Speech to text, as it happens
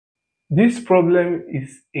This problem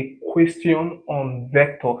is a question on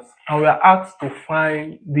vectors, and we are asked to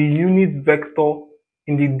find the unit vector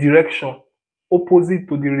in the direction opposite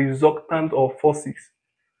to the resultant of forces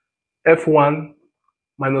F1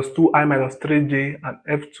 minus 2i minus 3j and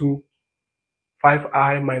F2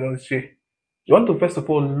 5i minus j. You want to first of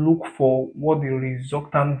all look for what the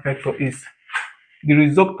resultant vector is. The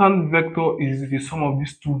resultant vector is the sum of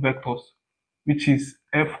these two vectors, which is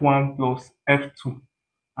F1 plus F2.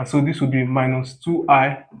 And so this would be minus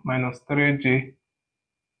 2i minus 3j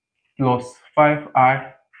plus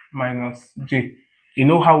 5i minus j. You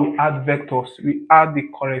know how we add vectors? We add the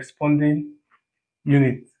corresponding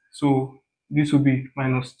unit. So this will be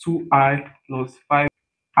minus 2i plus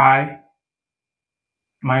 5i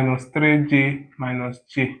minus 3j minus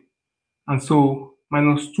j. And so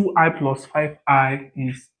minus 2i plus 5i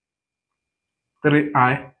is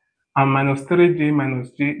 3i, and minus 3j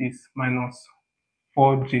minus j is minus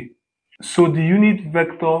 4j. So the unit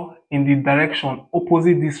vector in the direction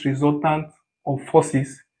opposite this resultant of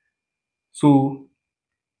forces, so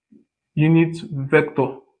unit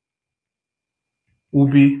vector will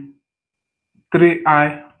be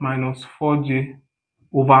 3i minus 4j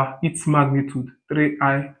over its magnitude,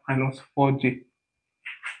 3i minus 4j.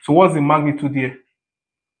 So what's the magnitude here?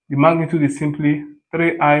 The magnitude is simply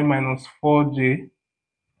 3i minus 4j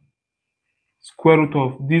square root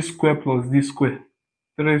of this square plus this square.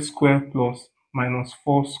 3 square plus minus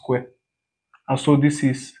 4 square. And so this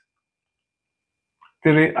is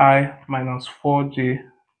 3i minus 4j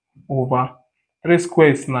over 3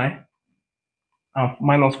 square is 9 and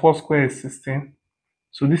minus 4 square is 16.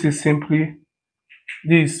 So this is simply,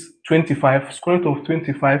 this 25, square root of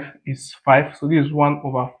 25 is 5. So this is 1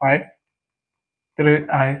 over 5,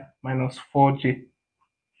 3i minus 4j.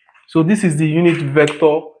 So this is the unit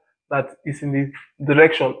vector that is in the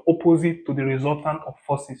direction opposite to the resultant of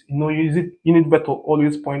forces. You know, unit vector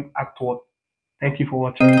always point outward. Thank you for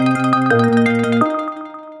watching.